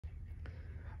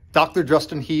Dr.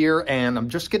 Justin here, and I'm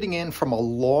just getting in from a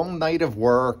long night of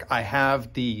work. I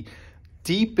have the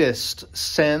deepest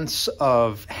sense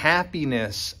of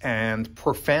happiness and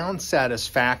profound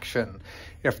satisfaction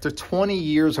after 20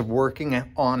 years of working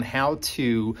on how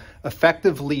to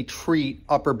effectively treat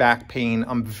upper back pain.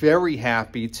 I'm very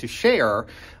happy to share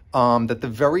that the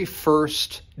very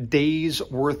first day's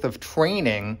worth of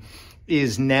training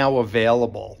is now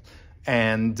available.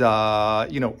 And,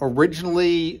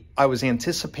 originally I was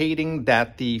anticipating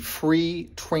that the free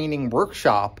training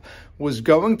workshop was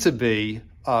going to be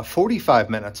 45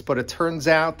 minutes, but it turns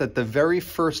out that the very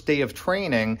first day of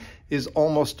training is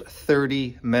almost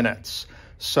 30 minutes.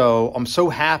 So I'm so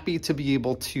happy to be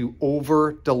able to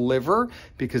over deliver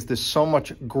because there's so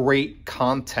much great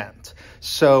content.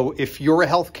 So if you're a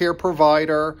healthcare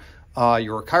provider,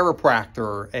 you're a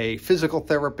chiropractor, a physical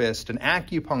therapist, an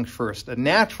acupuncturist, a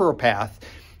naturopath,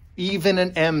 even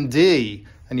an MD,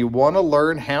 and you want to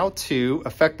learn how to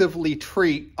effectively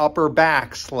treat upper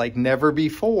backs like never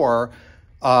before,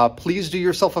 please do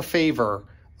yourself a favor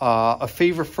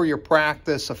for your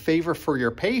practice, a favor for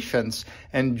your patients,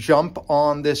 and jump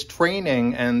on this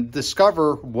training and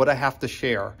discover what I have to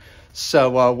share.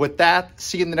 So with that,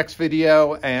 see you in the next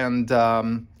video, and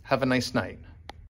have a nice night.